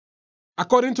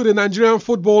According to the Nigerian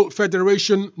Football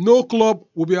Federation, no club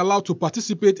will be allowed to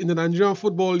participate in the Nigerian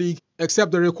Football League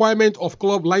except the requirement of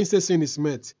club licensing is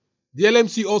met. The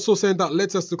LMC also sent out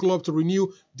letters to clubs to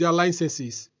renew their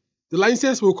licenses. The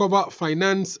license will cover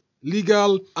finance,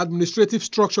 legal, administrative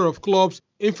structure of clubs,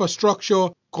 infrastructure,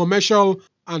 commercial,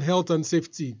 and health and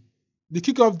safety. The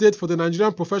kickoff date for the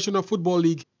Nigerian Professional Football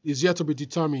League is yet to be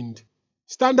determined.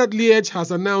 Standard Liège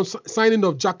has announced signing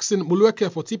of Jackson Muleka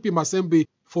for TP Mazembe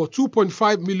for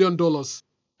 $2.5 million.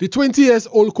 The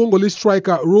 20-year-old Congolese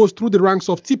striker rose through the ranks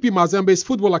of TP Mazembe's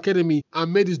football academy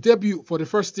and made his debut for the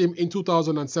first team in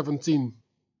 2017.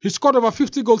 He scored over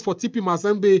 50 goals for TP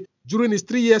Mazembe during his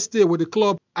 3-year stay with the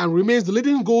club and remains the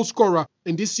leading goal scorer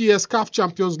in this year's CAF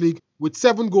Champions League with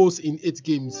 7 goals in 8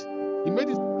 games. He made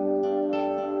his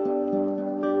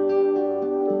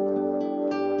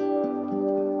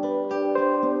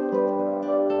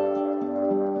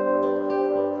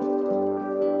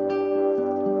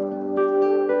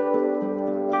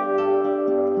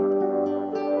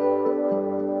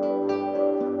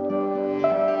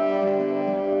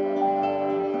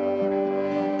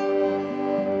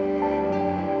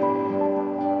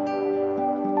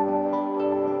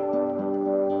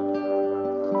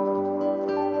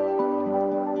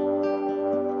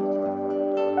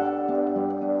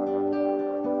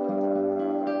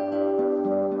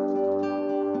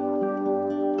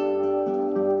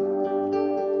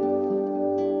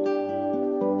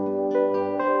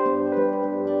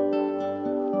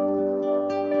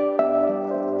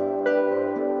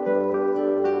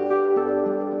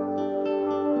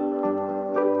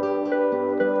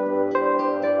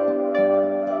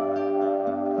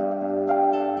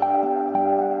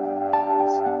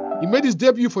He made his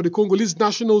debut for the Congolese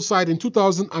national side in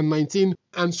 2019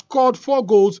 and scored 4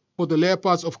 goals for the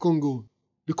Leopards of Congo.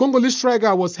 The Congolese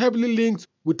striker was heavily linked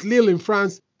with Lille in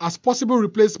France as possible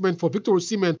replacement for Victor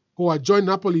Osimhen, who had joined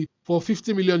Napoli for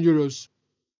 €50 million.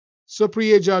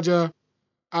 Supriye Jaja,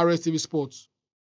 RSTV Sports.